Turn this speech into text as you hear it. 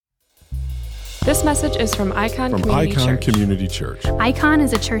This message is from Icon Community Church. Icon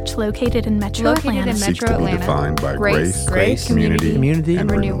is a church located in Metro Atlanta. Seeks to be defined by grace, community, and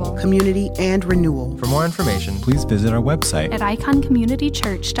renewal. Community and renewal. For more information, please visit our website at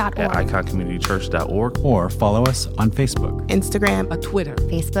iconcommunitychurch.org. at iconcommunitychurch.org or follow us on Facebook, Instagram, or Twitter.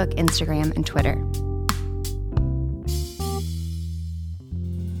 Facebook, Instagram, and Twitter.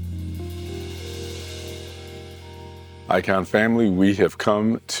 Icon family, we have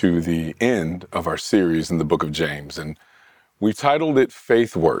come to the end of our series in the book of James, and we titled it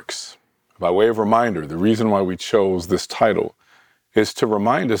Faith Works. By way of reminder, the reason why we chose this title is to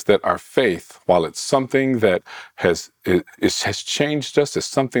remind us that our faith, while it's something that has changed us, it's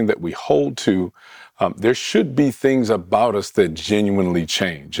something that we hold to, there should be things about us that genuinely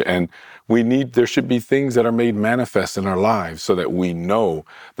change. And there should be things that are made manifest in our lives so that we know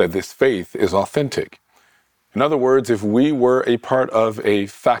that this faith is authentic. In other words, if we were a part of a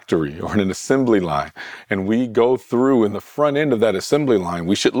factory or an assembly line and we go through in the front end of that assembly line,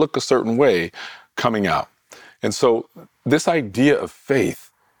 we should look a certain way coming out. And so this idea of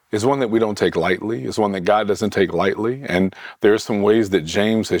faith is one that we don't take lightly, is one that God doesn't take lightly. And there are some ways that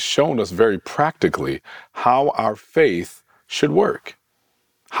James has shown us very practically how our faith should work.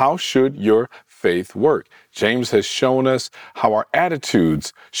 How should your faith work? James has shown us how our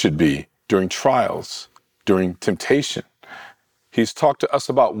attitudes should be during trials, during temptation. He's talked to us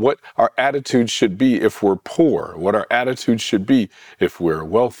about what our attitude should be if we're poor, what our attitude should be if we're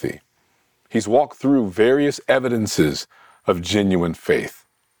wealthy. He's walked through various evidences of genuine faith.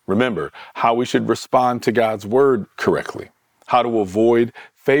 Remember, how we should respond to God's word correctly, how to avoid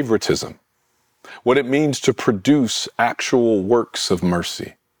favoritism, what it means to produce actual works of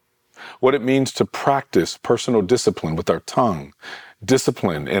mercy, what it means to practice personal discipline with our tongue,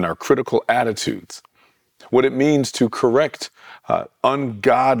 discipline in our critical attitudes, what it means to correct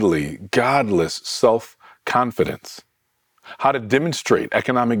ungodly, godless self-confidence, how to demonstrate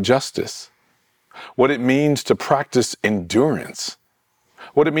economic justice, what it means to practice endurance,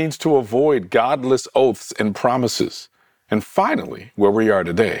 what it means to avoid godless oaths and promises, and finally, where we are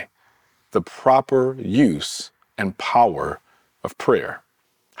today, the proper use and power of prayer.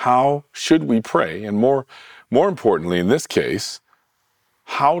 How should we pray? And more importantly, in this case,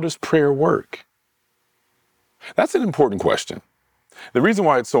 how does prayer work? That's an important question. The reason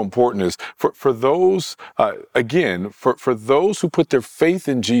why it's so important is for those, for those who put their faith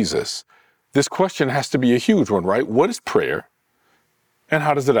in Jesus, this question has to be a huge one, right? What is prayer and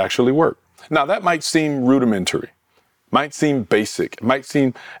how does it actually work? Now, that might seem rudimentary, might seem basic, might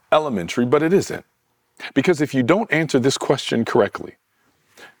seem elementary, but it isn't. Because if you don't answer this question correctly,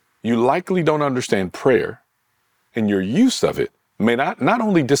 you likely don't understand prayer, and your use of it may not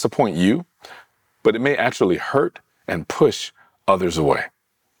only disappoint you, but it may actually hurt and push others away.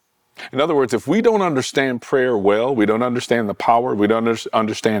 In other words, if we don't understand prayer well, we don't understand the power, we don't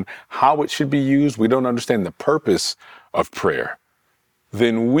understand how it should be used, we don't understand the purpose of prayer,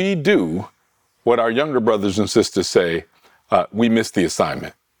 then we do what our younger brothers and sisters say, we miss the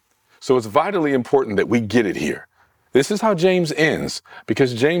assignment. So it's vitally important that we get it here. This is how James ends,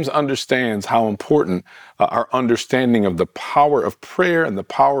 because James understands how important our understanding of the power of prayer and the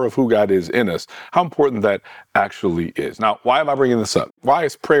power of who God is in us, how important that actually is. Now, why am I bringing this up? Why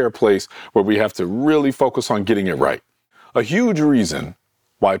is prayer a place where we have to really focus on getting it right? A huge reason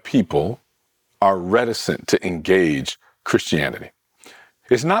why people are reticent to engage Christianity.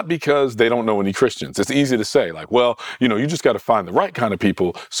 It's not because they don't know any Christians. It's easy to say, like, well, you just got to find the right kind of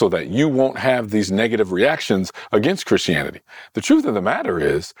people so that you won't have these negative reactions against Christianity. The truth of the matter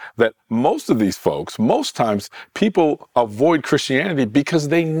is that most of these folks, most times people avoid Christianity because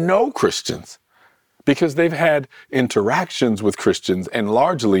they know Christians, because they've had interactions with Christians. And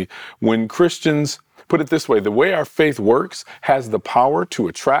largely when Christians, put it this way, the way our faith works has the power to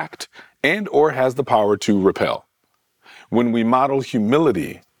attract and or has the power to repel. When we model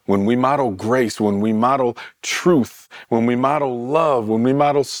humility, when we model grace, when we model truth, when we model love, when we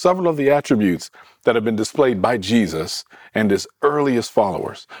model several of the attributes that have been displayed by Jesus and his earliest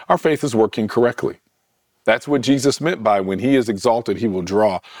followers, our faith is working correctly. That's what Jesus meant by when he is exalted, he will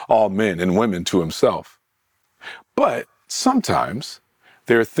draw all men and women to himself. But sometimes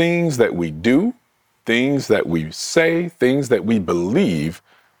there are things that we do, things that we say, things that we believe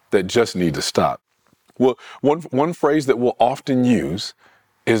that just need to stop. Well, one phrase that we'll often use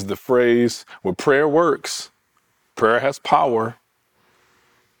is the phrase, when prayer works, prayer has power.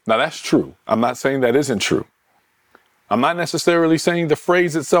 Now that's true. I'm not saying that isn't true. I'm not necessarily saying the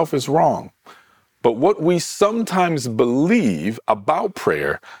phrase itself is wrong. But what we sometimes believe about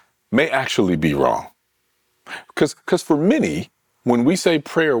prayer may actually be wrong. Because for many, when we say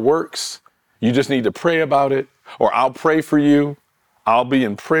prayer works, You just need to pray about it, or I'll pray for you. I'll be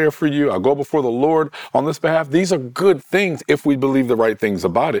in prayer for you. I'll go before the Lord on this behalf. These are good things if we believe the right things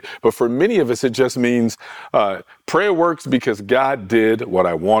about it. But for many of us, it just means prayer works because God did what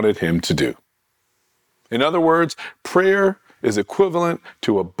I wanted him to do. In other words, prayer is equivalent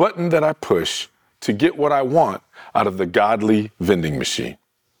to a button that I push to get what I want out of the godly vending machine.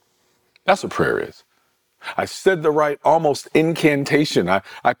 That's what prayer is. I said the right almost incantation.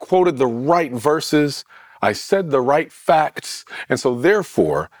 I quoted the right verses. I said the right facts. And so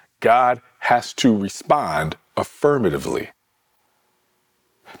therefore, God has to respond affirmatively.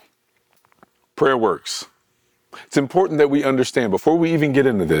 Prayer works. It's important that we understand, before we even get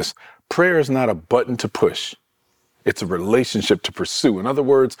into this, prayer is not a button to push. It's a relationship to pursue. In other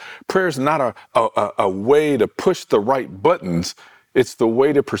words, prayer is not a way to push the right buttons. It's the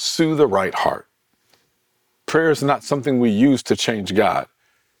way to pursue the right heart. Prayer is not something we use to change God.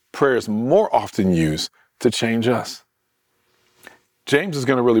 Prayer is more often used to change us. James is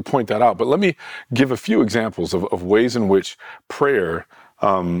going to really point that out, but let me give a few examples of ways in which prayer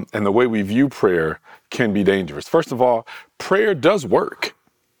and the way we view prayer can be dangerous. First of all, prayer does work.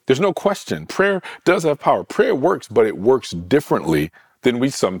 There's no question. Prayer does have power. Prayer works, but it works differently than we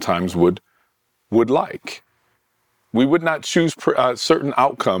sometimes would like. We would not choose certain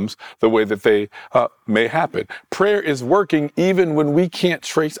outcomes the way that they may happen. Prayer is working even when we can't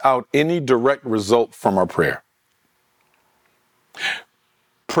trace out any direct result from our prayer.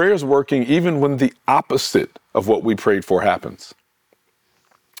 Prayer is working even when the opposite of what we prayed for happens.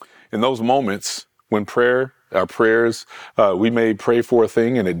 In those moments when our prayers, we may pray for a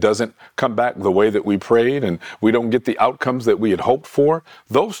thing and it doesn't come back the way that we prayed and we don't get the outcomes that we had hoped for,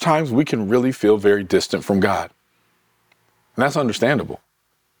 those times we can really feel very distant from God. And that's understandable.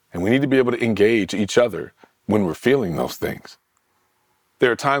 And we need to be able to engage each other when we're feeling those things. There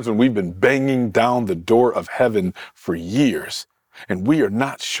are times when we've been banging down the door of heaven for years, and we are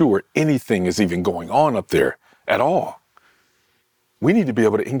not sure anything is even going on up there at all. We need to be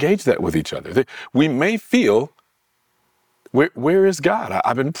able to engage that with each other. We may feel, where is God?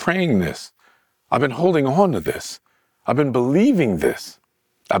 I've been praying this. I've been holding on to this. I've been believing this.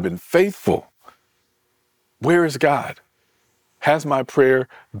 I've been faithful. Where is God? Has my prayer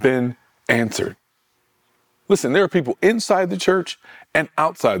been answered? Listen, there are people inside the church and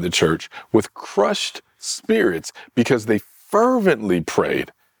outside the church with crushed spirits because they fervently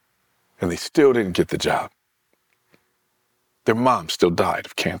prayed and they still didn't get the job. Their mom still died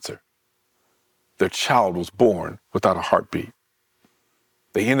of cancer. Their child was born without a heartbeat.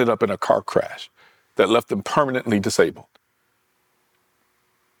 They ended up in a car crash that left them permanently disabled.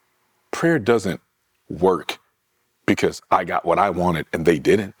 Prayer doesn't work because I got what I wanted and they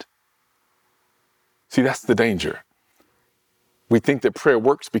didn't. See, that's the danger. We think that prayer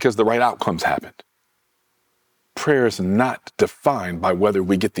works because the right outcomes happened. Prayer is not defined by whether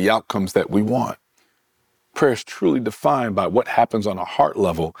we get the outcomes that we want. Prayer is truly defined by what happens on a heart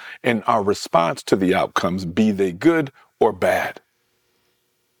level and our response to the outcomes, be they good or bad.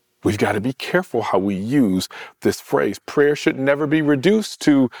 We've got to be careful how we use this phrase. Prayer should never be reduced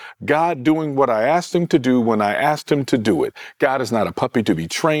to God doing what I asked him to do when I asked him to do it. God is not a puppy to be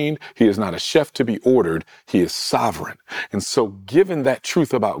trained. He is not a chef to be ordered. He is sovereign. And so given that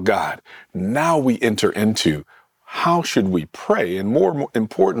truth about God, now we enter into how should we pray? And more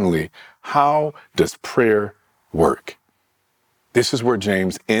importantly, how does prayer work? This is where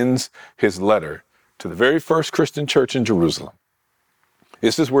James ends his letter to the very first Christian church in Jerusalem.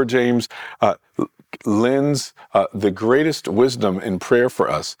 This is where James lends the greatest wisdom in prayer for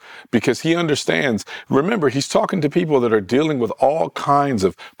us because he understands, remember, he's talking to people that are dealing with all kinds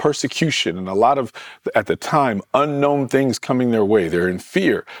of persecution and a lot of, at the time, unknown things coming their way. They're in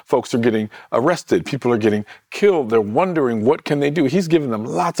fear. Folks are getting arrested. People are getting killed. They're wondering, what can they do? He's giving them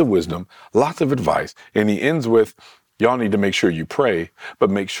lots of wisdom, lots of advice. And he ends with, y'all need to make sure you pray, but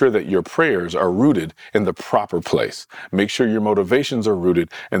make sure that your prayers are rooted in the proper place. Make sure your motivations are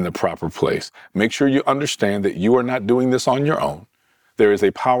rooted in the proper place. Make sure you understand that you are not doing this on your own. There is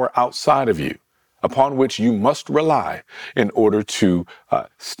a power outside of you upon which you must rely in order to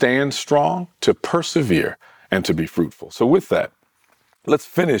stand strong, to persevere, and to be fruitful. So with that, let's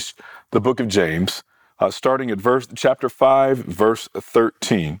finish the book of James, starting at chapter 5, verse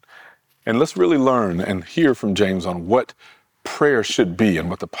 13. And let's really learn and hear from James on what prayer should be and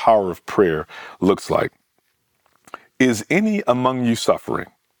what the power of prayer looks like. Is any among you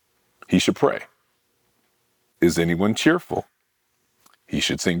suffering? He should pray. Is anyone cheerful? He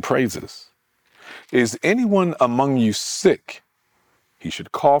should sing praises. Is anyone among you sick? He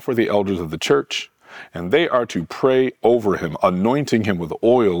should call for the elders of the church and they are to pray over him, anointing him with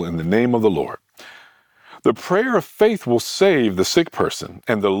oil in the name of the Lord. The prayer of faith will save the sick person,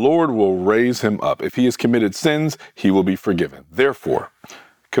 and the Lord will raise him up. If he has committed sins, he will be forgiven. Therefore,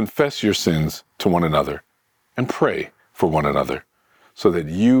 confess your sins to one another and pray for one another so that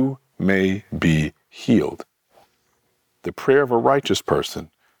you may be healed. The prayer of a righteous person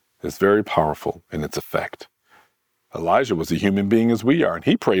is very powerful in its effect. Elijah was a human being as we are, and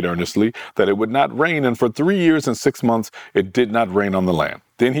he prayed earnestly that it would not rain, and for 3 years and 6 months it did not rain on the land.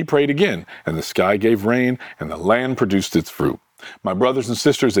 Then he prayed again, and the sky gave rain, and the land produced its fruit. My brothers and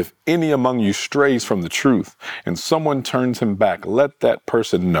sisters, if any among you strays from the truth, and someone turns him back, let that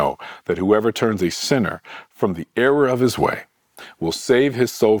person know that whoever turns a sinner from the error of his way will save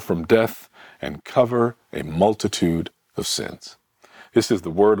his soul from death and cover a multitude of sins. This is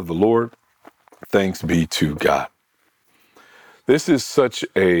the word of the Lord. Thanks be to God. This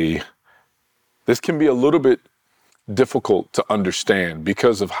can be a little bit difficult to understand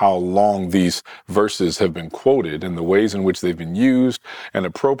because of how long these verses have been quoted and the ways in which they've been used and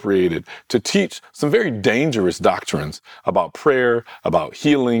appropriated to teach some very dangerous doctrines about prayer, about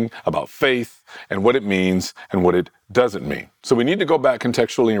healing, about faith, and what it means and what it doesn't mean. So we need to go back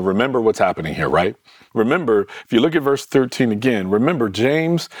contextually and remember what's happening here, right? Remember, if you look at verse 13 again, remember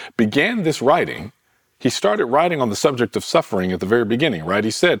James began this writing. He started writing on the subject of suffering at the very beginning, right? He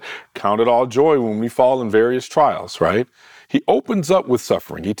said, count it all joy when we fall in various trials, right? He opens up with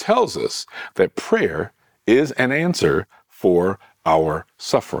suffering. He tells us that prayer is an answer for our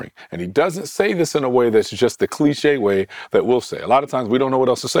suffering. And he doesn't say this in a way that's just the cliche way that we'll say. A lot of times we don't know what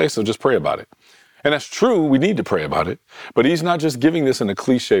else to say, so just pray about it. And that's true, we need to pray about it. But he's not just giving this in a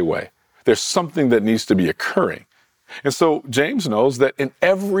cliche way. There's something that needs to be occurring. And so James knows that in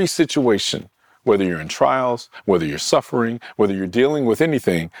every situation, whether you're in trials, whether you're suffering, whether you're dealing with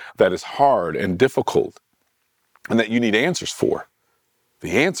anything that is hard and difficult and that you need answers for,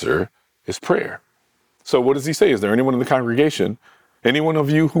 the answer is prayer. So what does he say? Is there anyone in the congregation, anyone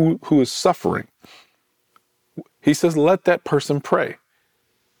of you who is suffering? He says, let that person pray.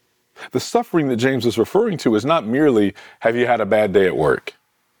 The suffering that James is referring to is not merely, have you had a bad day at work?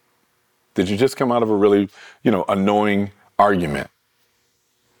 Did you just come out of a really, annoying argument?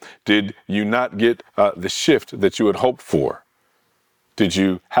 Did you not get the shift that you had hoped for? Did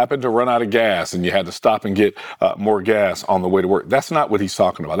you happen to run out of gas and you had to stop and get more gas on the way to work? That's not what he's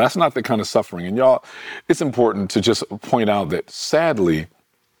talking about. That's not the kind of suffering. And y'all, it's important to just point out that sadly,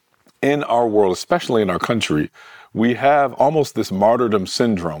 in our world, especially in our country, we have almost this martyrdom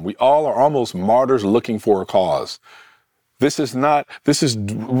syndrome. We all are almost martyrs looking for a cause. This is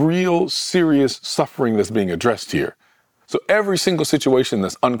real serious suffering that's being addressed here. So every single situation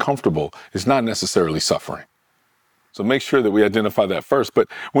that's uncomfortable is not necessarily suffering. So make sure that we identify that first. But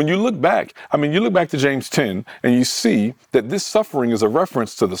when you look back, you look back to James 10 and you see that this suffering is a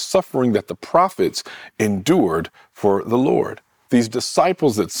reference to the suffering that the prophets endured for the Lord. These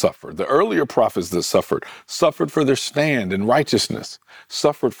disciples that suffered, the earlier prophets that suffered for their stand in righteousness,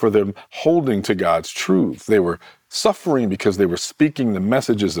 suffered for them holding to God's truth. They were suffering because they were speaking the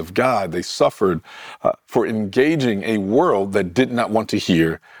messages of God. They suffered for engaging a world that did not want to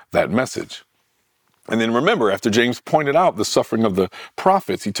hear that message. And then remember, after James pointed out the suffering of the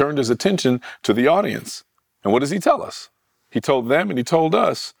prophets, he turned his attention to the audience. And what does he tell us? He told them and he told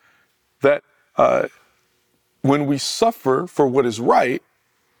us that when we suffer for what is right,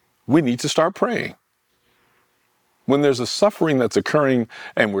 we need to start praying. When there's a suffering that's occurring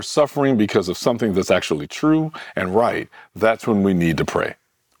and we're suffering because of something that's actually true and right, that's when we need to pray.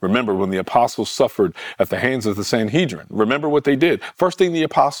 Remember when the apostles suffered at the hands of the Sanhedrin, remember what they did. First thing the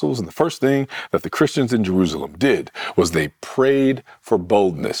apostles and the first thing that the Christians in Jerusalem did was they prayed for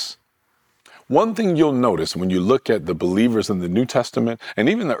boldness. One thing you'll notice when you look at the believers in the New Testament and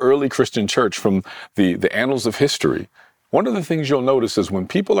even the early Christian church from the annals of history, one of the things you'll notice is when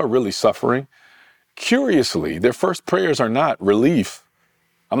people are really suffering, curiously, their first prayers are not relief.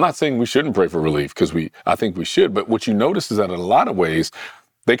 I'm not saying we shouldn't pray for relief because I think we should, but what you notice is that in a lot of ways,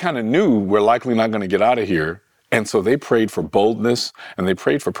 they kind of knew we're likely not going to get out of here. And so they prayed for boldness and they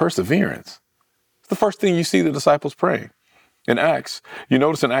prayed for perseverance. It's the first thing you see the disciples praying. In Acts, you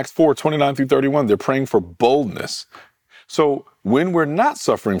notice in Acts 4, 29 through 31, they're praying for boldness. So when we're not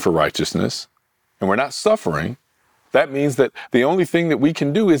suffering for righteousness and we're not suffering, that means that the only thing that we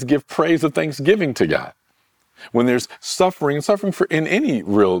can do is give praise of thanksgiving to God. When there's suffering, and suffering for in any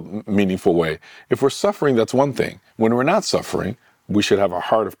real meaningful way, if we're suffering, that's one thing. When we're not suffering, we should have a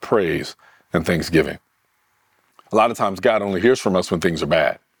heart of praise and thanksgiving. A lot of times God only hears from us when things are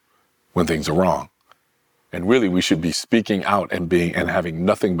bad, when things are wrong. And really, we should be speaking out and having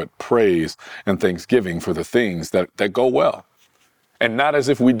nothing but praise and thanksgiving for the things that go well. And not as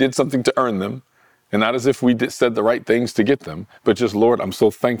if we did something to earn them, and not as if we said the right things to get them, but just, Lord, I'm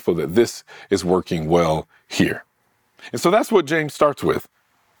so thankful that this is working well here. And so that's what James starts with,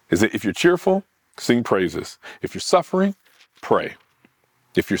 is that if you're cheerful, sing praises. If you're suffering, pray.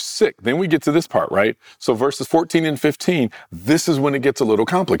 If you're sick, then we get to this part, right? So verses 14 and 15, this is when it gets a little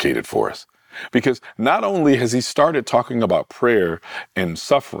complicated for us. Because not only has he started talking about prayer and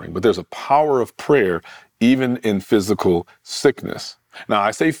suffering, but there's a power of prayer even in physical sickness. Now,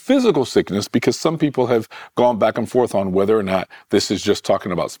 I say physical sickness because some people have gone back and forth on whether or not this is just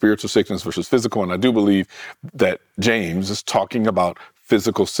talking about spiritual sickness versus physical. And I do believe that James is talking about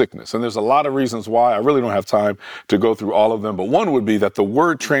physical sickness. And there's a lot of reasons why. I really don't have time to go through all of them. But one would be that the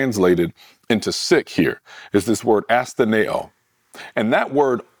word translated into sick here is this word astheneo. And that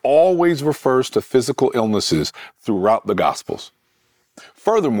word always refers to physical illnesses throughout the Gospels.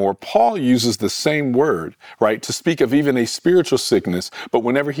 Furthermore, Paul uses the same word, right, to speak of even a spiritual sickness, but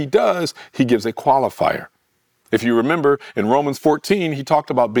whenever he does, he gives a qualifier. If you remember, in Romans 14, he talked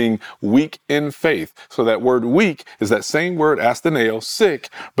about being weak in faith. So that word weak is that same word, astheneo, sick,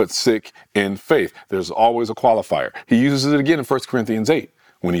 but sick in faith. There's always a qualifier. He uses it again in 1 Corinthians 8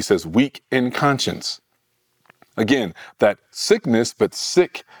 when he says weak in conscience. Again, that sickness, but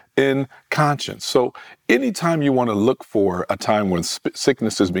sick in conscience. So anytime you want to look for a time when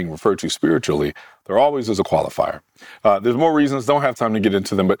sickness is being referred to spiritually, there always is a qualifier. There's more reasons, don't have time to get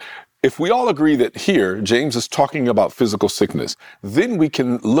into them, but if we all agree that here James is talking about physical sickness, then we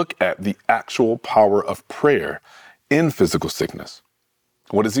can look at the actual power of prayer in physical sickness.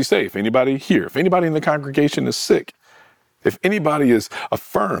 What does he say? If anybody here, if anybody in the congregation is sick, if anybody is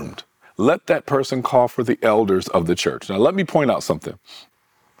affirmed, let that person call for the elders of the church. Now, let me point out something.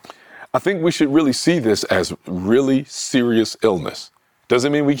 I think we should really see this as really serious illness.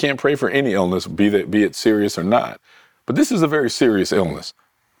 Doesn't mean we can't pray for any illness, be it serious or not. But this is a very serious illness.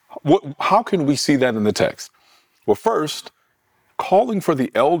 How can we see that in the text? Well, first, calling for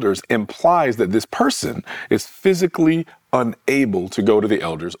the elders implies that this person is physically unable to go to the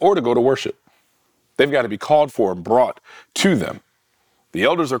elders or to go to worship. They've got to be called for and brought to them. The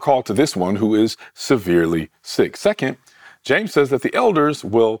elders are called to this one who is severely sick. Second, James says that the elders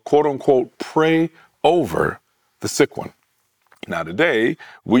will, quote unquote, pray over the sick one. Now, today,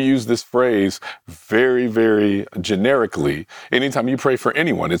 we use this phrase very, very generically. Anytime you pray for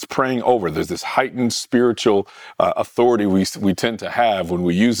anyone, it's praying over. There's this heightened spiritual authority we tend to have when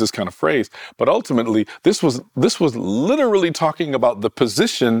we use this kind of phrase. But ultimately, this was literally talking about the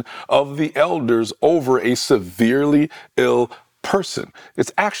position of the elders over a severely ill person.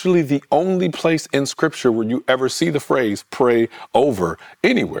 It's actually the only place in Scripture where you ever see the phrase pray over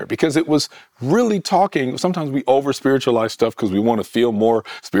anywhere, because it was really talking. Sometimes we over spiritualize stuff because we want to feel more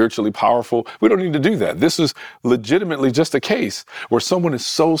spiritually powerful. We don't need to do that. This is legitimately just a case where someone is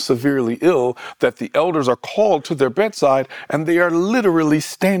so severely ill that the elders are called to their bedside and they are literally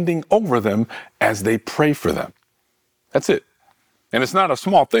standing over them as they pray for them. That's it. And it's not a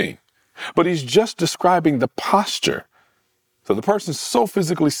small thing, but he's just describing the posture. So the person's so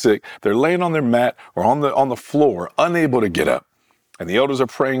physically sick, they're laying on their mat or on the floor, unable to get up. And the elders are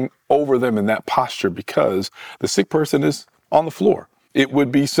praying over them in that posture because the sick person is on the floor. It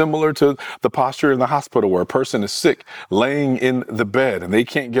would be similar to the posture in the hospital where a person is sick, laying in the bed, and they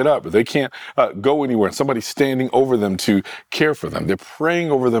can't get up, or they can't go anywhere, and somebody's standing over them to care for them. They're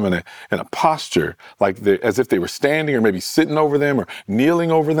praying over them in a posture like as if they were standing or maybe sitting over them or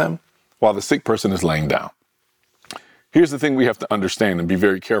kneeling over them while the sick person is laying down. Here's the thing we have to understand and be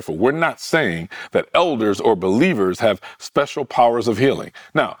very careful. We're not saying that elders or believers have special powers of healing.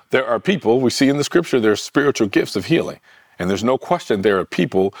 Now, there are people, we see in the Scripture, there are spiritual gifts of healing. And there's no question there are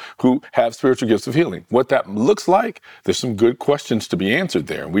people who have spiritual gifts of healing. What that looks like, there's some good questions to be answered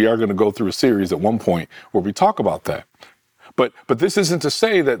there. We are going to go through a series at one point where we talk about that. But this isn't to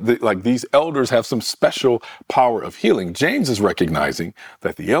say that these elders have some special power of healing. James is recognizing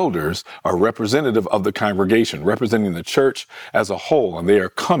that the elders are representative of the congregation, representing the church as a whole, and they are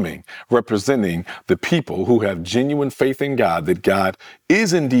coming representing the people who have genuine faith in God, that God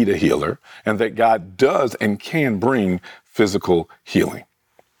is indeed a healer, and that God does and can bring physical healing.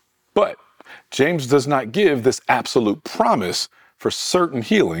 But James does not give this absolute promise for certain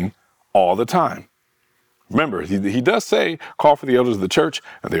healing all the time. Remember, he does say, call for the elders of the church,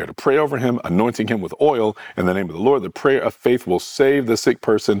 and they are to pray over him, anointing him with oil in the name of the Lord. The prayer of faith will save the sick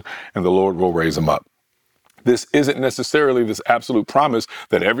person, and the Lord will raise him up. This isn't necessarily this absolute promise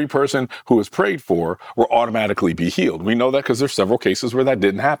that every person who is prayed for will automatically be healed. We know that because there's several cases where that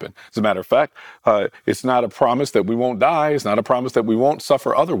didn't happen. As a matter of fact, it's not a promise that we won't die. It's not a promise that we won't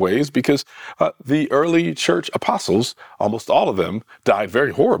suffer other ways, because the early church apostles, almost all of them, died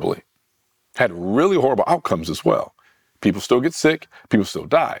very horribly, had really horrible outcomes as well. People still get sick. People still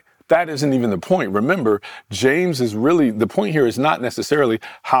die. That isn't even the point. Remember, James is really, the point here is not necessarily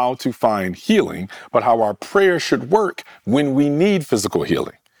how to find healing, but how our prayer should work when we need physical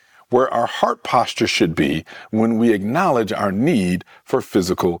healing, where our heart posture should be when we acknowledge our need for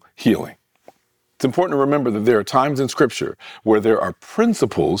physical healing. It's important to remember that there are times in Scripture where there are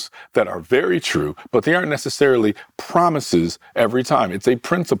principles that are very true, but they aren't necessarily promises every time. It's a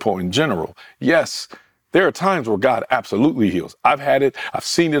principle in general. Yes, there are times where God absolutely heals. I've had it. I've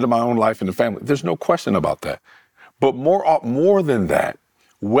seen it in my own life and the family. There's no question about that. But more than that,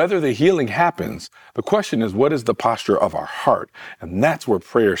 whether the healing happens, the question is, what is the posture of our heart? And that's where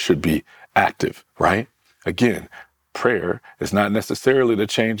prayer should be active, right? Again, prayer is not necessarily to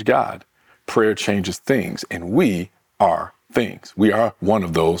change God. Prayer changes things, and we are things. We are one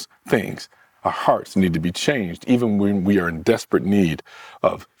of those things. Our hearts need to be changed even when we are in desperate need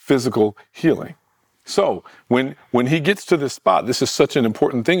of physical healing. So when he gets to this spot, this is such an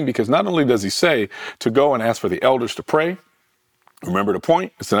important thing, because not only does he say to go and ask for the elders to pray. Remember the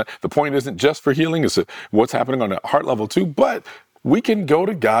point. The point isn't just for healing. It's what's happening on the heart level too. But we can go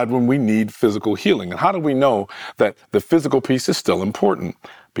to God when we need physical healing. And how do we know that the physical piece is still important?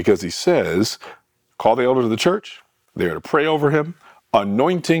 Because he says, call the elders of the church. They are to pray over him,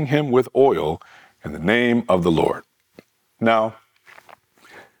 anointing him with oil in the name of the Lord. Now,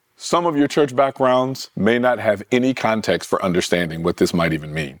 some of your church backgrounds may not have any context for understanding what this might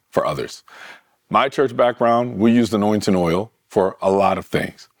even mean for others. My church background, we used anointing oil for a lot of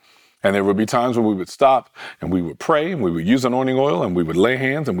things. And there would be times when we would stop and we would pray and we would use anointing oil and we would lay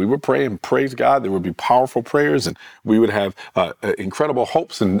hands and we would pray and praise God. There would be powerful prayers and we would have incredible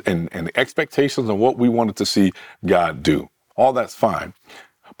hopes and expectations on what we wanted to see God do. All that's fine.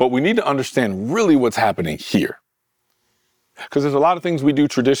 But we need to understand really what's happening here. Because there's a lot of things we do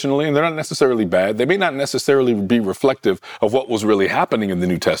traditionally, and they're not necessarily bad. They may not necessarily be reflective of what was really happening in the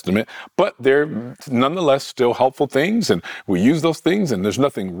New Testament, but they're nonetheless still helpful things, and we use those things, and there's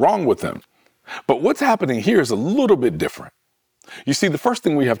nothing wrong with them. But what's happening here is a little bit different. You see, the first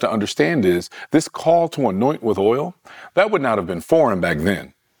thing we have to understand is this call to anoint with oil, that would not have been foreign back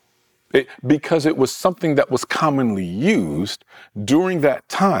then. Because it was something that was commonly used during that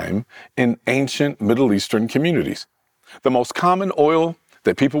time in ancient Middle Eastern communities. The most common oil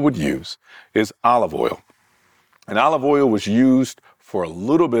that people would use is olive oil. And olive oil was used for a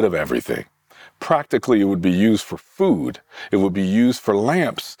little bit of everything. Practically, it would be used for food. It would be used for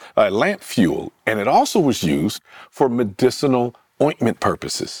lamp fuel. And it also was used for medicinal ointment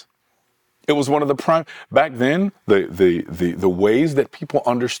purposes. It was one of the back then, the ways that people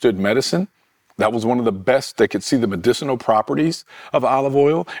understood medicine. That was one of the best. They could see the medicinal properties of olive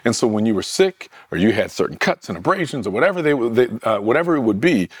oil. And so when you were sick or you had certain cuts and abrasions or whatever whatever it would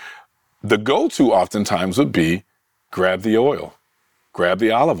be, the go-to oftentimes would be grab the oil, grab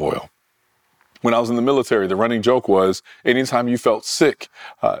the olive oil. When I was in the military, the running joke was anytime you felt sick,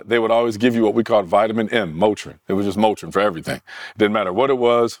 they would always give you what we called vitamin M, Motrin. It was just Motrin for everything. Didn't matter what it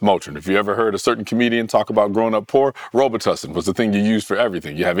was, Motrin. If you ever heard a certain comedian talk about growing up poor, Robitussin was the thing you used for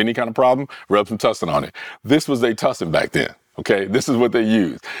everything. You have any kind of problem, rub some Tussin on it. This was their Tussin back then. Okay, this is what they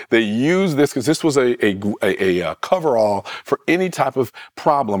used. They used this because this was a coverall for any type of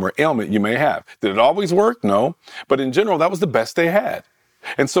problem or ailment you may have. Did it always work? No. But in general, that was the best they had.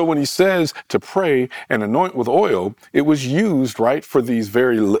 And so when he says to pray and anoint with oil, it was used, right, for these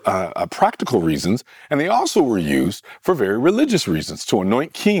very practical reasons. And they also were used for very religious reasons, to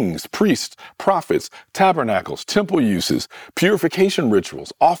anoint kings, priests, prophets, tabernacles, temple uses, purification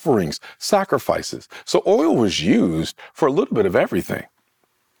rituals, offerings, sacrifices. So oil was used for a little bit of everything.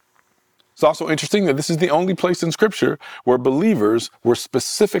 It's also interesting that this is the only place in Scripture where believers were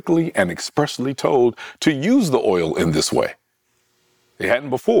specifically and expressly told to use the oil in this way. They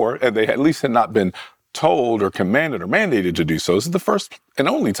hadn't before, and they at least had not been told or commanded or mandated to do so. This is the first and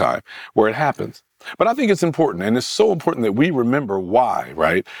only time where it happens. But I think it's important, and it's so important that we remember why,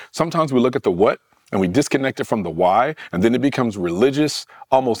 right? Sometimes we look at the what and we disconnect it from the why, and then it becomes religious,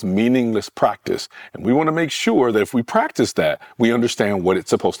 almost meaningless practice. And we want to make sure that if we practice that, we understand what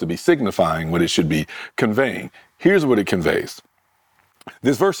it's supposed to be signifying, what it should be conveying. Here's what it conveys.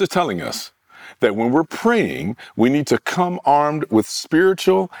 This verse is telling us that when we're praying, we need to come armed with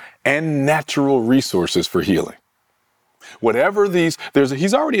spiritual and natural resources for healing. Whatever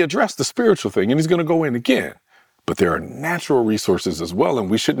he's already addressed the spiritual thing, and he's going to go in again. But there are natural resources as well, and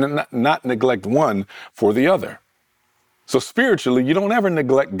we should not neglect one for the other. So spiritually, you don't ever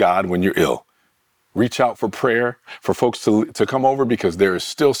neglect God when you're ill. Reach out for prayer for folks to come over, because there is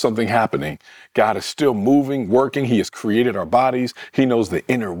still something happening. God is still moving, working. He has created our bodies. He knows the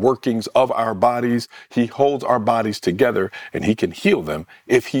inner workings of our bodies. He holds our bodies together, and he can heal them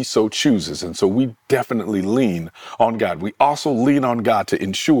if he so chooses. And so we definitely lean on God. We also lean on God to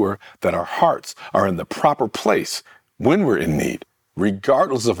ensure that our hearts are in the proper place when we're in need,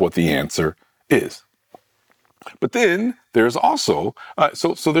 regardless of what the answer is. But then there's also,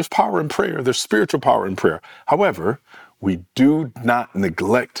 so there's power in prayer, there's spiritual power in prayer. However, we do not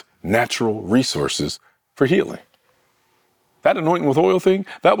neglect natural resources for healing. That anointing with oil thing,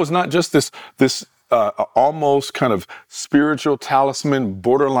 that was not just this almost kind of spiritual talisman,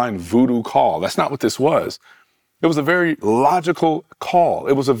 borderline voodoo call. That's not what this was. It was a very logical call.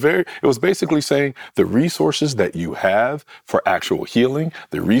 It was basically saying the resources that you have for actual healing,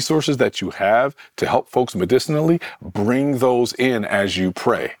 the resources that you have to help folks medicinally, bring those in as you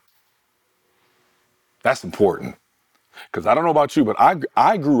pray. That's important. Because I don't know about you, but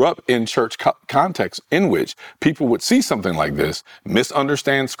I grew up in church context in which people would see something like this,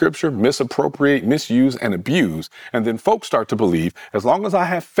 misunderstand scripture, misappropriate, misuse, and abuse. And then folks start to believe, as long as I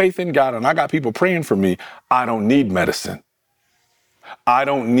have faith in God and I got people praying for me, I don't need medicine. I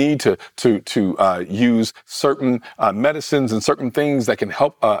don't need to use certain medicines and certain things that can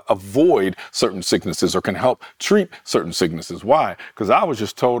help avoid certain sicknesses or can help treat certain sicknesses. Why? Because I was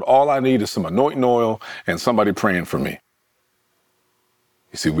just told all I need is some anointing oil and somebody praying for me.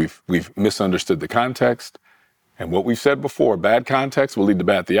 You see, we've misunderstood the context. And what we've said before, bad context will lead to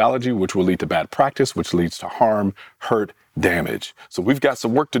bad theology, which will lead to bad practice, which leads to harm, hurt, damage. So we've got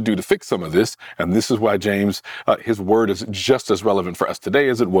some work to do to fix some of this. And this is why James, his word is just as relevant for us today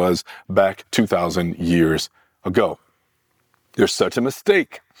as it was back 2,000 years ago. There's such a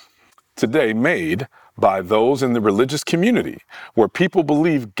mistake today made by those in the religious community where people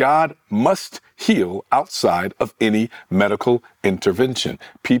believe God must heal outside of any medical intervention.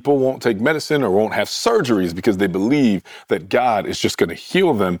 People won't take medicine or won't have surgeries because they believe that God is just going to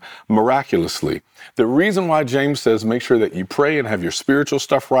heal them miraculously. The reason why James says make sure that you pray and have your spiritual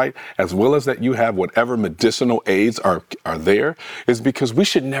stuff right, as well as that you have whatever medicinal aids are there, is because we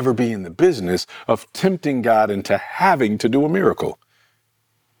should never be in the business of tempting God into having to do a miracle.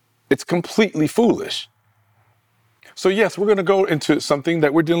 It's completely foolish. So yes, we're going to go into something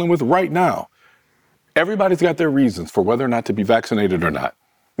that we're dealing with right now. Everybody's got their reasons for whether or not to be vaccinated or not.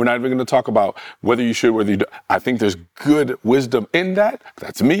 We're not even going to talk about whether you should, whether you do. I think there's good wisdom in that.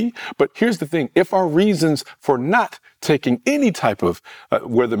 That's me. But here's the thing. If our reasons for not taking any type of,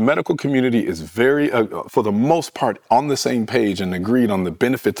 where the medical community is very, for the most part, on the same page and agreed on the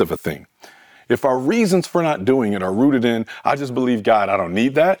benefits of a thing. If our reasons for not doing it are rooted in, I just believe God, I don't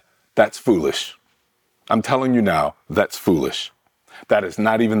need that. That's foolish. I'm telling you now, that's foolish. That is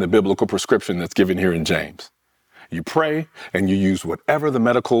not even the biblical prescription that's given here in James. You pray and you use whatever the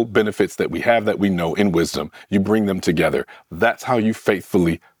medical benefits that we have that we know in wisdom, you bring them together. That's how you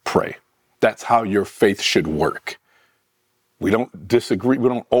faithfully pray. That's how your faith should work. We don't disagree. We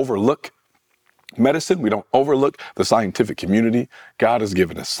don't overlook medicine. We don't overlook the scientific community. God has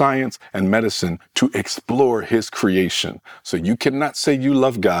given us science and medicine to explore his creation. So you cannot say you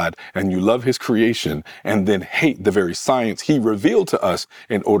love God and you love his creation and then hate the very science he revealed to us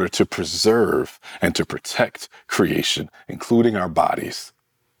in order to preserve and to protect creation, including our bodies.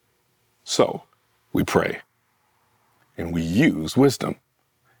 So we pray and we use wisdom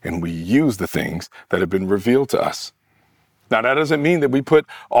and we use the things that have been revealed to us. Now, that doesn't mean that we put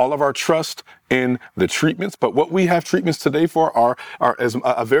all of our trust in the treatments, but what we have treatments today for are as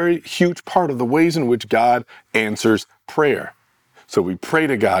a very huge part of the ways in which God answers prayer. So we pray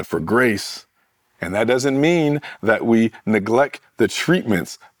to God for grace, and that doesn't mean that we neglect the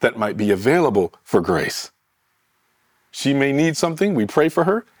treatments that might be available for grace. She may need something, we pray for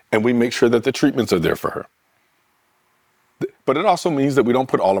her, and we make sure that the treatments are there for her. But it also means that we don't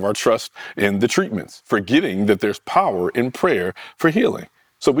put all of our trust in the treatments, forgetting that there's power in prayer for healing.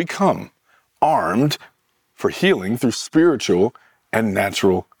 So we come armed for healing through spiritual and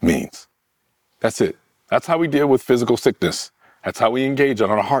natural means. That's it. That's how we deal with physical sickness. That's how we engage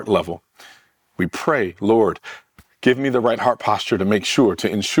on a heart level. We pray, Lord, give me the right heart posture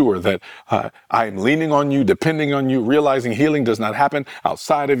to ensure that I am leaning on you, depending on you, realizing healing does not happen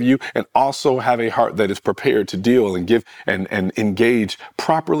outside of you, and also have a heart that is prepared to deal and give and engage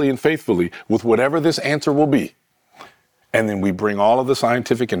properly and faithfully with whatever this answer will be. And then we bring all of the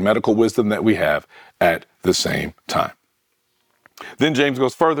scientific and medical wisdom that we have at the same time. Then James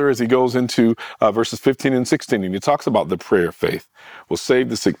goes further as he goes into verses 15 and 16, and he talks about the prayer of faith will save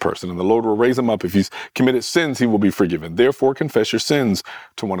the sick person, and the Lord will raise him up. If he's committed sins, he will be forgiven. Therefore, confess your sins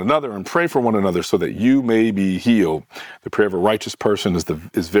to one another and pray for one another so that you may be healed. The prayer of a righteous person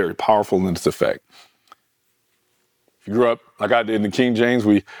is very powerful in its effect. If you grew up like I did in the King James,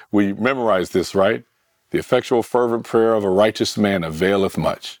 we memorized this, right? The effectual fervent prayer of a righteous man availeth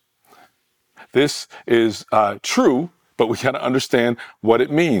much. This is true, but we got to understand what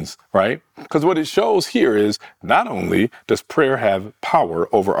it means, right? Because what it shows here is not only does prayer have power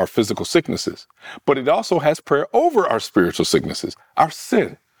over our physical sicknesses, but it also has prayer over our spiritual sicknesses, our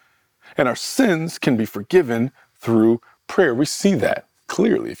sin. And our sins can be forgiven through prayer. We see that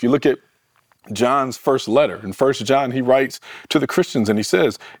clearly. If you look at John's first letter, in 1 John, he writes to the Christians and he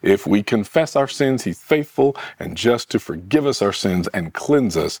says, if we confess our sins, he's faithful and just to forgive us our sins and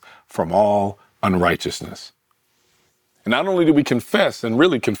cleanse us from all unrighteousness. And not only do we confess, and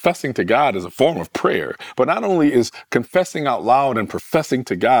really confessing to God is a form of prayer, but not only is confessing out loud and professing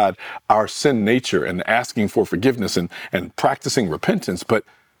to God our sin nature and asking for forgiveness and practicing repentance, but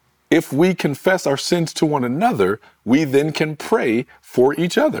if we confess our sins to one another, we then can pray for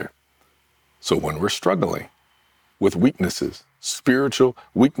each other. So when we're struggling with weaknesses, spiritual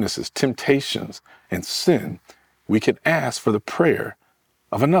weaknesses, temptations, and sin, we can ask for the prayer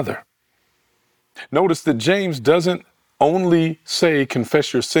of another. Notice that James doesn't only say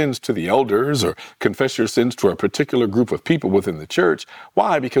confess your sins to the elders or confess your sins to a particular group of people within the church.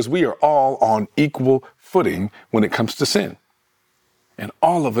 Why? Because we are all on equal footing when it comes to sin. And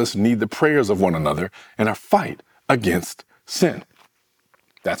all of us need the prayers of one another in our fight against sin.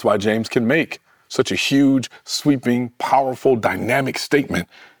 That's why James can make such a huge, sweeping, powerful, dynamic statement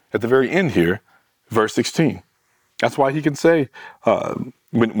at the very end here, verse 16. That's why he can say,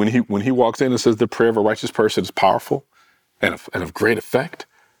 when he walks in and says the prayer of a righteous person is powerful and of great effect.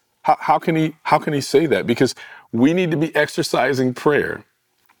 How can he say that? Because we need to be exercising prayer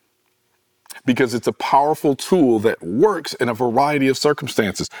because it's a powerful tool that works in a variety of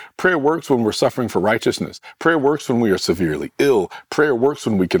circumstances. Prayer works when we're suffering for righteousness. Prayer works when we are severely ill. Prayer works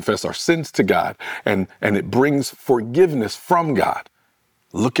when we confess our sins to God, and it brings forgiveness from God.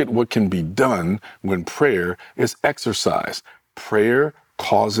 Look at what can be done when prayer is exercised. Prayer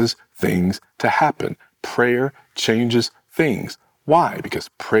causes things to happen. Prayer changes things. Why? Because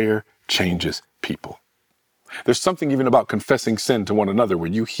prayer changes people. There's something even about confessing sin to one another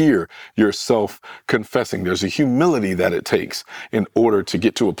when you hear yourself confessing. There's a humility that it takes in order to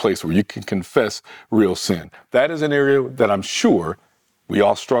get to a place where you can confess real sin. That is an area that I'm sure we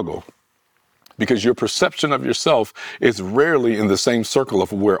all struggle because your perception of yourself is rarely in the same circle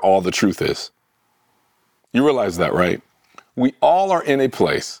of where all the truth is. You realize that, right? We all are in a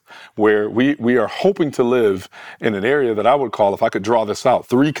place where we are hoping to live in an area that I would call, if I could draw this out,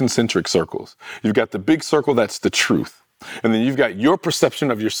 3 concentric circles. You've got the big circle, that's the truth. And then you've got your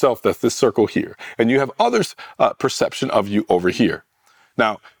perception of yourself, that's this circle here. And you have others' perception of you over here.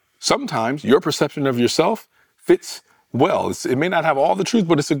 Now, sometimes your perception of yourself fits well. It may not have all the truth,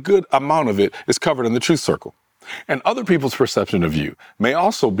 but it's a good amount of it is covered in the truth circle. And other people's perception of you may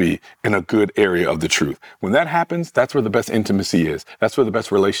also be in a good area of the truth. When that happens, that's where the best intimacy is. That's where the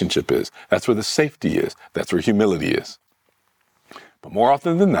best relationship is. That's where the safety is. That's where humility is. But more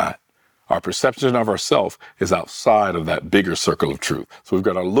often than not, our perception of ourselves is outside of that bigger circle of truth. So we've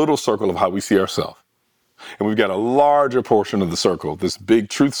got a little circle of how we see ourselves. And we've got a larger portion of the circle, this big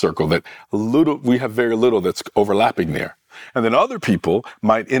truth circle that we have very little that's overlapping there. And then other people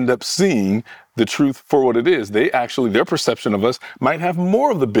might end up seeing the truth for what it is. Their perception of us might have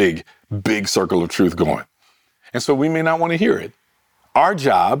more of the big circle of truth going. And so we may not want to hear it. Our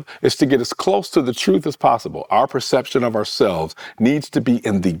job is to get as close to the truth as possible. Our perception of ourselves needs to be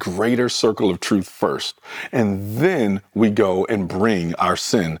in the greater circle of truth first. And then we go and bring our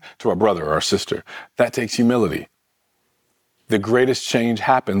sin to our brother or our sister. That takes humility. The greatest change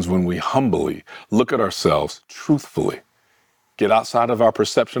happens when we humbly look at ourselves truthfully. Get outside of our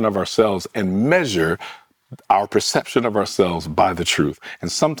perception of ourselves and measure our perception of ourselves by the truth.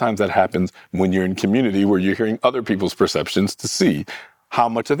 And sometimes that happens when you're in community where you're hearing other people's perceptions to see how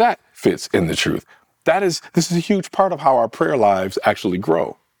much of that fits in the truth. This is a huge part of how our prayer lives actually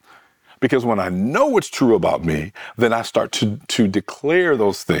grow. Because when I know what's true about me, then I start to declare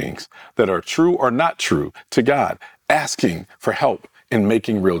those things that are true or not true to God, asking for help in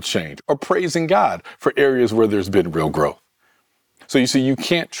making real change or praising God for areas where there's been real growth. So you see, you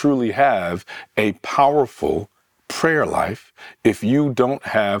can't truly have a powerful prayer life if you don't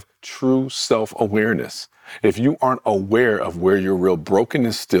have true self-awareness. If you aren't aware of where your real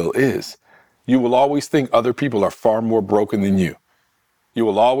brokenness still is, you will always think other people are far more broken than you. You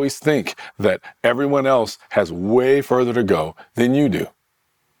will always think that everyone else has way further to go than you do,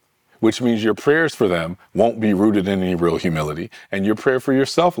 which means your prayers for them won't be rooted in any real humility, and your prayer for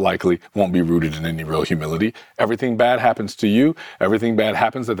yourself likely won't be rooted in any real humility. Everything bad happens to you. Everything bad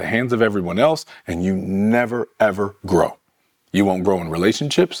happens at the hands of everyone else, and you never, ever grow. You won't grow in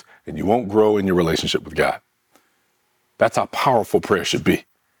relationships, and you won't grow in your relationship with God. That's how powerful prayer should be.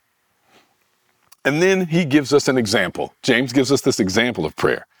 And then he gives us an example. James gives us this example of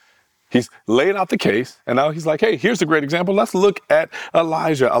prayer. He's laid out the case, and now he's like, hey, here's a great example. Let's look at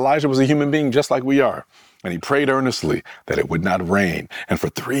Elijah. Elijah was a human being just like we are. And he prayed earnestly that it would not rain. And for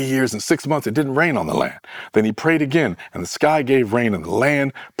 3 years and 6 months, it didn't rain on the land. Then he prayed again, and the sky gave rain, and the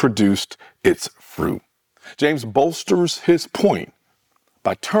land produced its fruit. James bolsters his point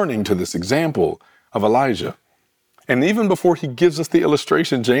by turning to this example of Elijah. And even before he gives us the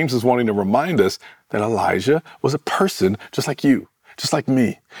illustration, James is wanting to remind us that Elijah was a person just like you, just like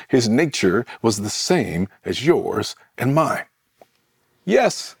me. His nature was the same as yours and mine.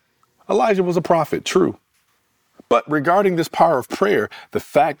 Yes, Elijah was a prophet, true. But regarding this power of prayer, the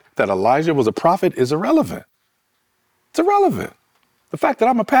fact that Elijah was a prophet is irrelevant. It's irrelevant. The fact that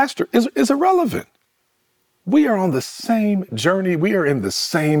I'm a pastor is irrelevant. We are on the same journey. We are in the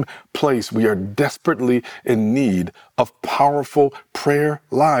same place. We are desperately in need of powerful prayer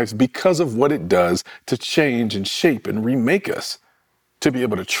lives because of what it does to change and shape and remake us, to be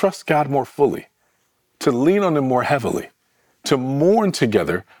able to trust God more fully, to lean on Him more heavily, to mourn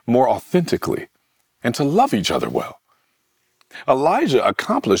together more authentically, and to love each other well. Elijah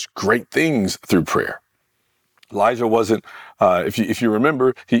accomplished great things through prayer. Elijah wasn't, if you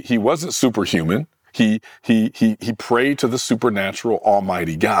remember, he wasn't superhuman. He prayed to the supernatural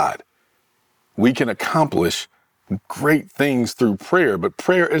Almighty God. We can accomplish great things through prayer, but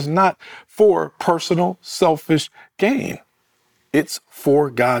prayer is not for personal, selfish gain. It's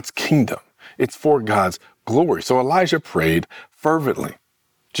for God's kingdom. It's for God's glory. So Elijah prayed fervently.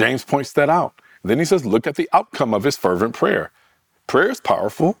 James points that out. Then he says, look at the outcome of his fervent prayer. Prayer is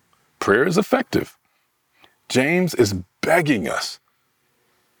powerful. Prayer is effective. James is begging us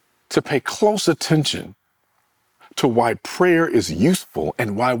to pay close attention to why prayer is useful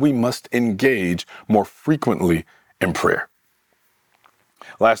and why we must engage more frequently in prayer.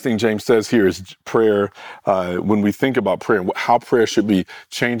 Last thing James says here is prayer, when we think about prayer and how prayer should be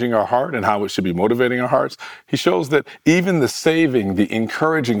changing our heart and how it should be motivating our hearts, he shows that even the saving, the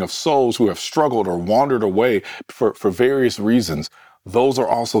encouraging of souls who have struggled or wandered away for various reasons, those are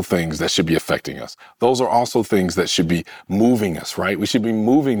also things that should be affecting us. Those are also things that should be moving us, right? We should be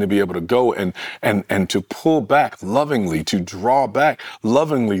moving to be able to go and to pull back lovingly, to draw back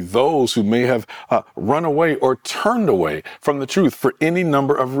lovingly those who may have run away or turned away from the truth for any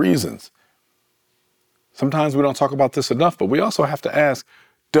number of reasons. Sometimes we don't talk about this enough, but we also have to ask,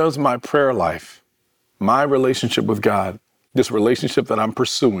 does my prayer life, my relationship with God, this relationship that I'm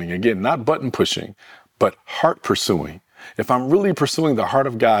pursuing, again, not button pushing, but heart pursuing, if I'm really pursuing the heart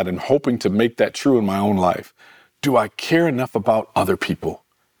of God and hoping to make that true in my own life, do I care enough about other people?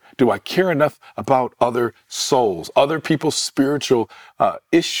 Do I care enough about other souls, other people's spiritual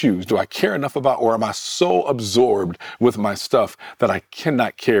issues? Do I care enough about, or am I so absorbed with my stuff that I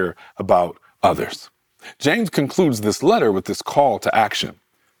cannot care about others? James concludes this letter with this call to action.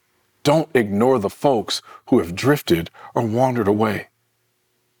 Don't ignore the folks who have drifted or wandered away.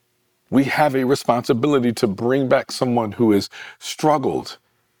 We have a responsibility to bring back someone who has struggled,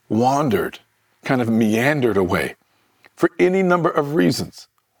 wandered, kind of meandered away for any number of reasons.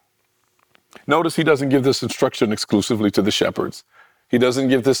 Notice he doesn't give this instruction exclusively to the shepherds. He doesn't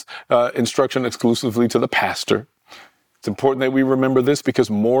give this instruction exclusively to the pastor. It's important that we remember this because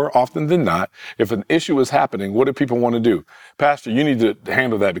more often than not, if an issue is happening, what do people want to do? Pastor, you need to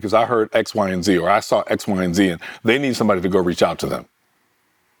handle that because I heard X, Y, and Z, or I saw X, Y, and Z, and they need somebody to go reach out to them.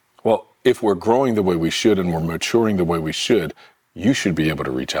 Well, if we're growing the way we should and we're maturing the way we should, you should be able to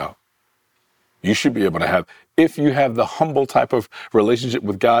reach out. You should be able to have, if you have the humble type of relationship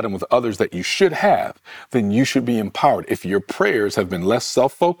with God and with others that you should have, then you should be empowered. If your prayers have been less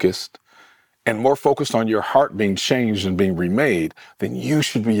self-focused and more focused on your heart being changed and being remade, then you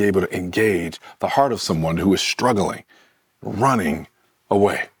should be able to engage the heart of someone who is struggling, running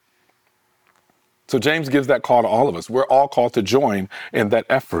away. So James gives that call to all of us. We're all called to join in that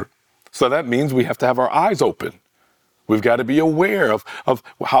effort. So that means we have to have our eyes open. We've got to be aware of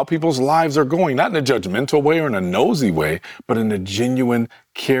how people's lives are going, not in a judgmental way or in a nosy way, but in a genuine,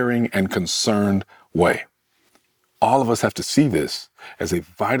 caring, and concerned way. All of us have to see this as a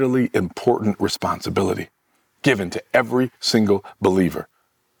vitally important responsibility given to every single believer.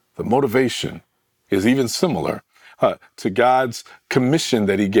 The motivation is even similar to God's commission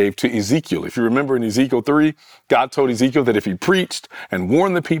that he gave to Ezekiel. If you remember in Ezekiel 3, God told Ezekiel that if he preached and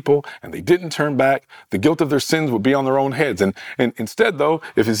warned the people and they didn't turn back, the guilt of their sins would be on their own heads. And instead, though,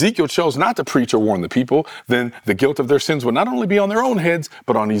 if Ezekiel chose not to preach or warn the people, then the guilt of their sins would not only be on their own heads,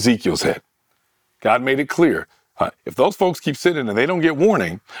 but on Ezekiel's head. God made it clear. If those folks keep sitting and they don't get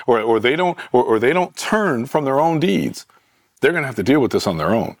warning, or they don't turn from their own deeds, they're going to have to deal with this on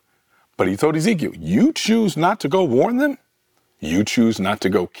their own. But he told Ezekiel, you choose not to go warn them. You choose not to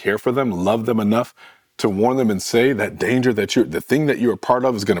go care for them, love them enough to warn them and say that danger the thing that you're a part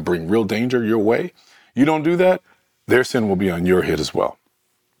of is going to bring real danger your way. You don't do that, their sin will be on your head as well.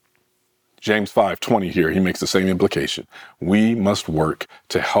 James 5:20 here, he makes the same implication. We must work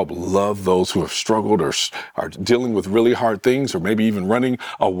to help love those who have struggled or are dealing with really hard things, or maybe even running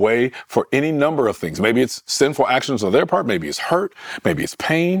away for any number of things. Maybe it's sinful actions on their part. Maybe it's hurt. Maybe it's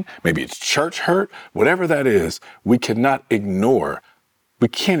pain. Maybe it's church hurt. Whatever that is, we can't ignore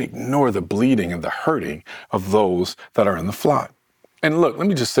the bleeding and the hurting of those that are in the flock. And look, let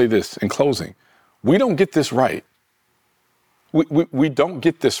me just say this in closing. We don't get this right. We don't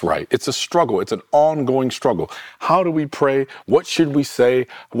get this right. It's a struggle. It's an ongoing struggle. How do we pray? What should we say?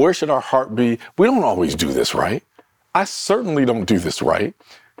 Where should our heart be? We don't always do this right. I certainly don't do this right.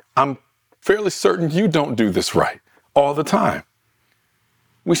 I'm fairly certain you don't do this right all the time.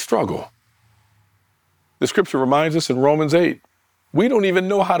 We struggle. The scripture reminds us in Romans 8, we don't even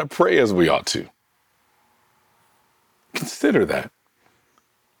know how to pray as we ought to. Consider that.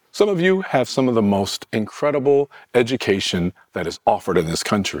 Some of you have some of the most incredible education that is offered in this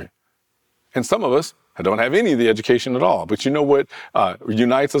country. And some of us don't have any of the education at all. But you know what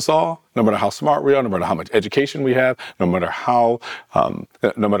unites us all? No matter how smart we are, no matter how much education we have, no matter how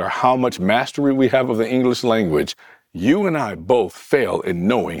much mastery we have of the English language, you and I both fail in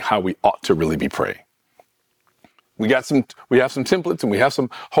knowing how we ought to really be praying. We have some templates and we have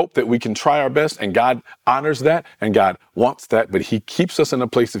some hope that we can try our best, and God honors that and God wants that, but he keeps us in a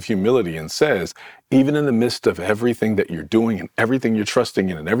place of humility and says, even in the midst of everything that you're doing and everything you're trusting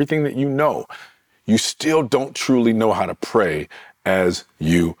in and everything that you still don't truly know how to pray as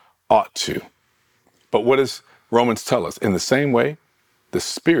you ought to. But what does Romans tell us? In the same way, the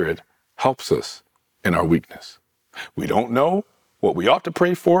Spirit helps us in our weakness. We don't know what we ought to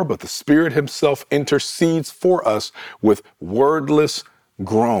pray for, but the Spirit himself intercedes for us with wordless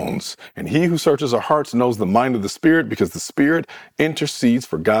groans. And he who searches our hearts knows the mind of the Spirit, because the Spirit intercedes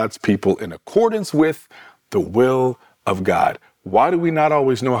for God's people in accordance with the will of God. Why do we not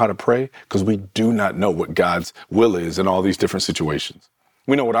always know how to pray? Because we do not know what God's will is in all these different situations.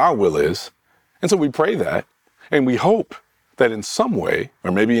 We know what our will is, and so we pray that, and we hope that in some way,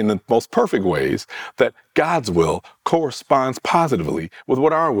 or maybe in the most perfect ways, that God's will corresponds positively with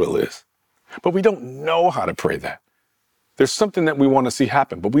what our will is. But we don't know how to pray that. There's something that we want to see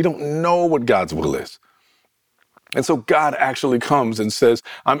happen, but we don't know what God's will is. And so God actually comes and says,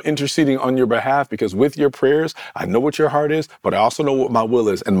 I'm interceding on your behalf because with your prayers, I know what your heart is, but I also know what my will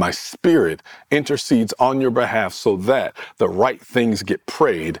is. And my Spirit intercedes on your behalf so that the right things get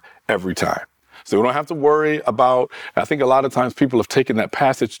prayed every time. So we don't have to worry about, I think a lot of times people have taken that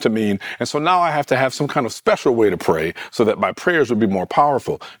passage to mean, and so now I have to have some kind of special way to pray so that my prayers would be more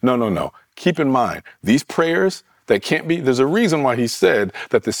powerful. No. Keep in mind, these prayers that can't be, there's a reason why he said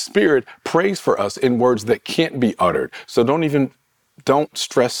that the Spirit prays for us in words that can't be uttered. So don't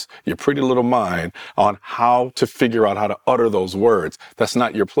stress your pretty little mind on how to figure out how to utter those words. That's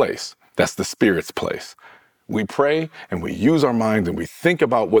not your place. That's the Spirit's place. We pray and we use our minds and we think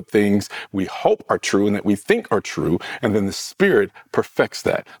about what things we hope are true and that we think are true. And then the Spirit perfects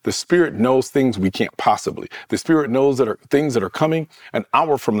that. The Spirit knows things we can't possibly. The Spirit knows that are things that are coming an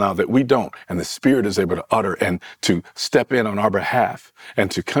hour from now that we don't. And the Spirit is able to utter and to step in on our behalf and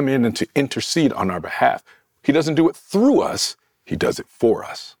to come in and to intercede on our behalf. He doesn't do it through us. He does it for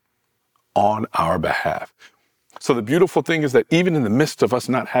us on our behalf. So the beautiful thing is that even in the midst of us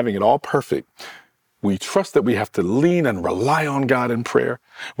not having it all perfect, we trust that we have to lean and rely on God in prayer.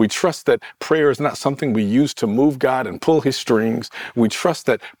 We trust that prayer is not something we use to move God and pull his strings. We trust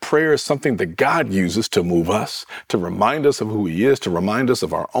that prayer is something that God uses to move us, to remind us of who he is, to remind us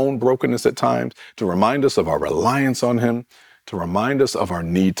of our own brokenness at times, to remind us of our reliance on him, to remind us of our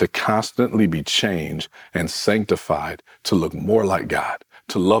need to constantly be changed and sanctified to look more like God,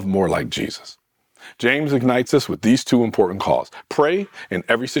 to love more like Jesus. James ignites us with these two important calls. Pray in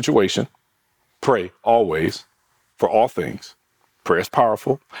every situation. Pray always for all things. Prayer is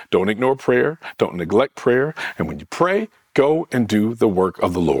powerful. Don't ignore prayer. Don't neglect prayer. And when you pray, go and do the work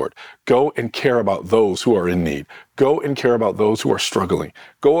of the Lord. Go and care about those who are in need. Go and care about those who are struggling.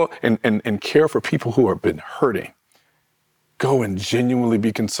 Go and care for people who have been hurting. go and genuinely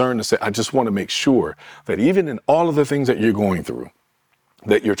be concerned and say, I just want to make sure that even in all of the things that you're going through,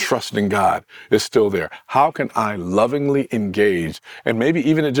 that your trust in God is still there. How can I lovingly engage? And maybe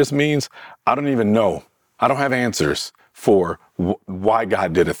even it just means I don't even know. I don't have answers for why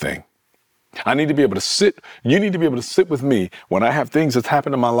God did a thing. I need to be able to sit. You need to be able to sit with me when I have things that's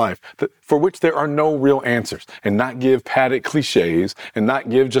happened in my life for which there are no real answers, and not give padded cliches and not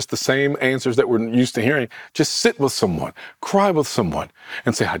give just the same answers that we're used to hearing. Just sit with someone, cry with someone,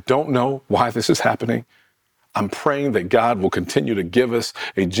 and say, I don't know why this is happening. I'm praying that God will continue to give us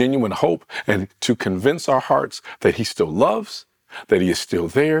a genuine hope and to convince our hearts that he still loves, that he is still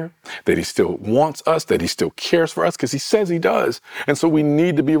there, that he still wants us, that he still cares for us, because he says he does. And so we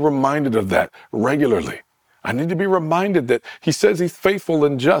need to be reminded of that regularly. I need to be reminded that he says he's faithful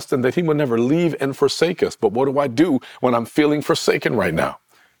and just and that he will never leave and forsake us. But what do I do when I'm feeling forsaken right now?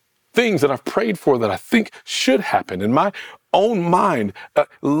 Things that I've prayed for that I think should happen. In my own mind,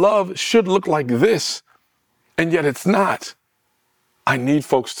 love should look like this. And yet it's not. I need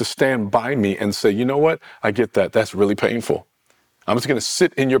folks to stand by me and say, you know what? I get that. That's really painful. I'm just going to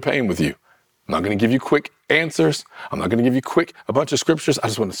sit in your pain with you. I'm not going to give you quick answers. I'm not going to give you a bunch of scriptures. I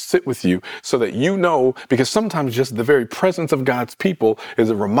just want to sit with you so that you know, because sometimes just the very presence of God's people is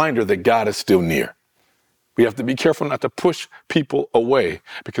a reminder that God is still near. We have to be careful not to push people away,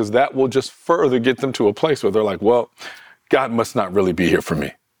 because that will just further get them to a place where they're like, well, God must not really be here for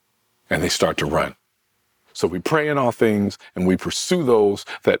me. And they start to run. So we pray in all things, and we pursue those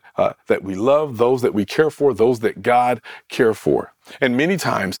that we love, those that we care for, those that God cares for. And many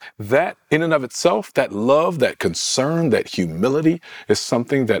times that in and of itself, that love, that concern, that humility is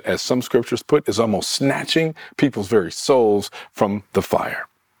something that, as some scriptures put, is almost snatching people's very souls from the fire.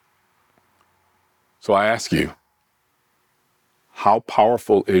 So I ask you, how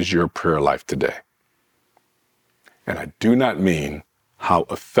powerful is your prayer life today? And I do not mean how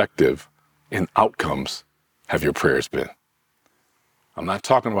effective in outcomes have your prayers been. I'm not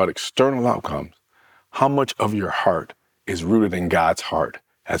talking about external outcomes. How much of your heart is rooted in God's heart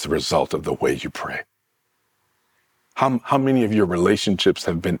as a result of the way you pray? How many of your relationships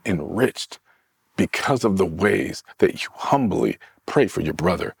have been enriched because of the ways that you humbly pray for your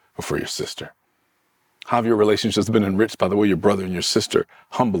brother or for your sister? How have your relationships been enriched by the way your brother and your sister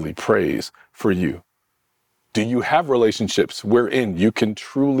humbly prays for you? Do you have relationships wherein you can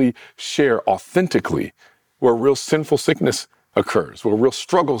truly share authentically where real sinful sickness occurs, where real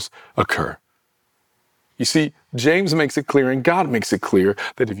struggles occur? You see, James makes it clear and God makes it clear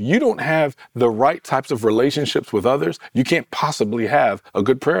that if you don't have the right types of relationships with others, you can't possibly have a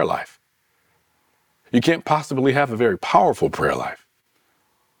good prayer life. You can't possibly have a very powerful prayer life.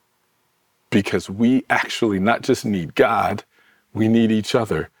 Because we actually not just need God, we need each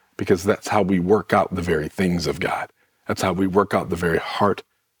other, because that's how we work out the very things of God. That's how we work out the very heart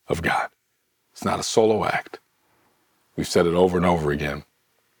of God. It's not a solo act. We've said it over and over again.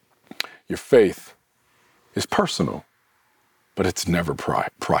 Your faith is personal, but it's never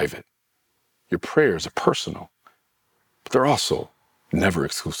private. Your prayers are personal, but they're also never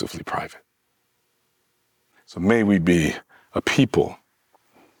exclusively private. So may we be a people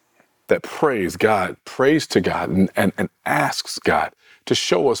that prays to God and asks God to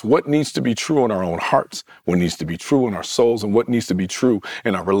show us what needs to be true in our own hearts, what needs to be true in our souls, and what needs to be true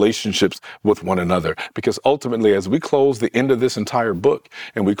in our relationships with one another. Because ultimately, as we close the end of this entire book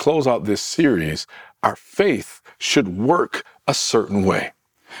and we close out this series, our faith should work a certain way.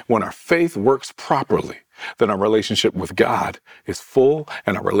 When our faith works properly, then our relationship with God is full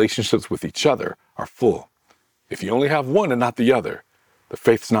and our relationships with each other are full. If you only have one and not the other, the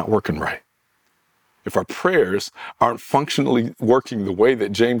faith's not working right. If our prayers aren't functionally working the way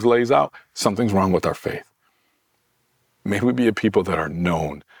that James lays out, something's wrong with our faith. May we be a people that are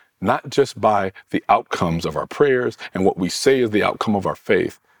known, not just by the outcomes of our prayers and what we say is the outcome of our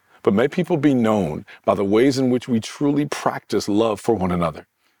faith, but may people be known by the ways in which we truly practice love for one another.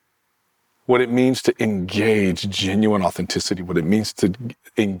 What it means to engage genuine authenticity, what it means to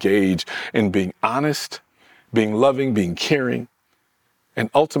engage in being honest, being loving, being caring, and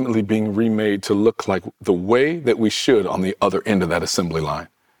ultimately being remade to look like the way that we should on the other end of that assembly line.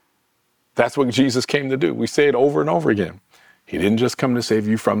 That's what Jesus came to do. We say it over and over again. He didn't just come to save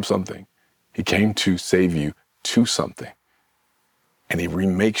you from something. He came to save you to something. And he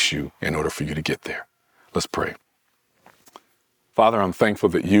remakes you in order for you to get there. Let's pray. Father, I'm thankful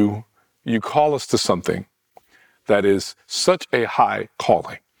that you call us to something that is such a high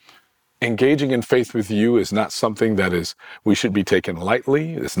calling. Engaging in faith with you is not something that we should be taken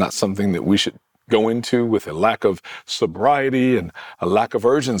lightly. It's not something that we should go into with a lack of sobriety and a lack of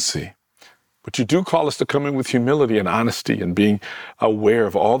urgency. But you do call us to come in with humility and honesty and being aware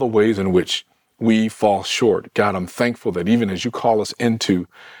of all the ways in which we fall short. God, I'm thankful that even as you call us into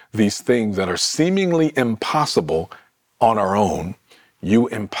these things that are seemingly impossible on our own, you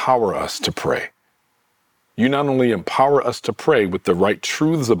empower us to pray. You not only empower us to pray with the right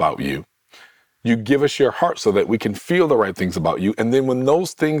truths about you, you give us your heart so that we can feel the right things about you. And then when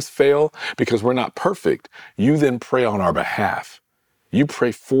those things fail, because we're not perfect, you then pray on our behalf. You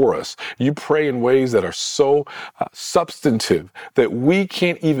pray for us. You pray in ways that are so substantive that we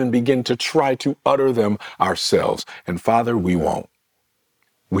can't even begin to try to utter them ourselves. And Father, we won't.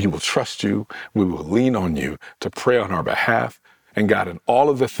 We will trust you. We will lean on you to pray on our behalf. And God, in all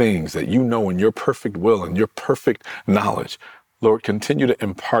of the things that you know in your perfect will and your perfect knowledge, Lord, continue to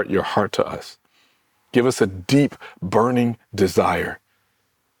impart your heart to us. Give us a deep, burning desire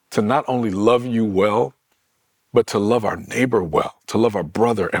to not only love you well, but to love our neighbor well, to love our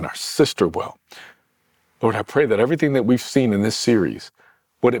brother and our sister well. Lord, I pray that everything that we've seen in this series,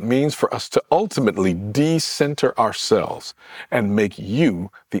 what it means for us to ultimately de-center ourselves and make you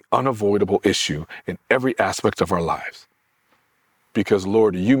the unavoidable issue in every aspect of our lives. Because,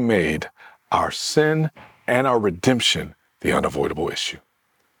 Lord, you made our sin and our redemption the unavoidable issue.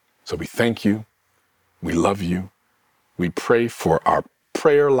 So we thank you. We love you. We pray for our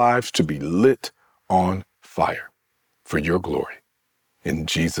prayer lives to be lit on fire for your glory. In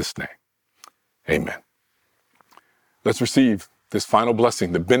Jesus' name, amen. Let's receive this final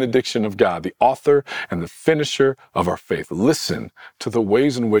blessing, the benediction of God, the author and the finisher of our faith. Listen to the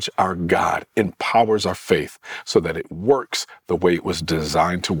ways in which our God empowers our faith so that it works the way it was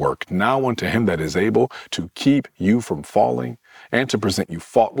designed to work. Now unto him that is able to keep you from falling and to present you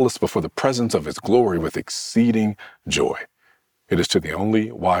faultless before the presence of his glory with exceeding joy. It is to the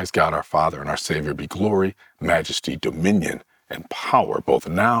only wise God, our Father and our Savior, be glory, majesty, dominion, and power, both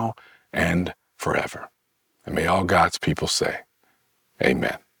now and forever. And may all God's people say,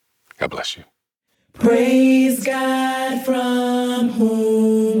 amen. God bless you. Praise God from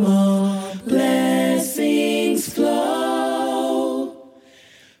whom all blessings flow.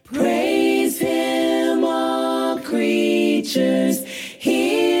 Praise him, all creatures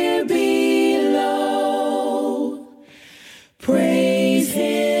here below. Praise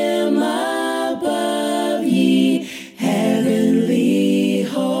him above, ye heavenly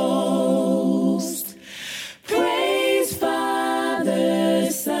hosts. Praise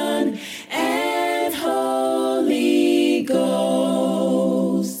Father, Son, and Holy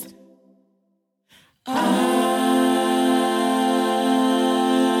Ghost. Amen.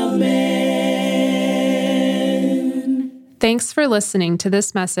 Thanks for listening to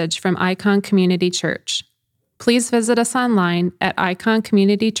this message from Icon Community Church. Please visit us online at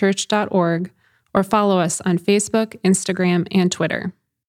iconcommunitychurch.org or follow us on Facebook, Instagram, and Twitter.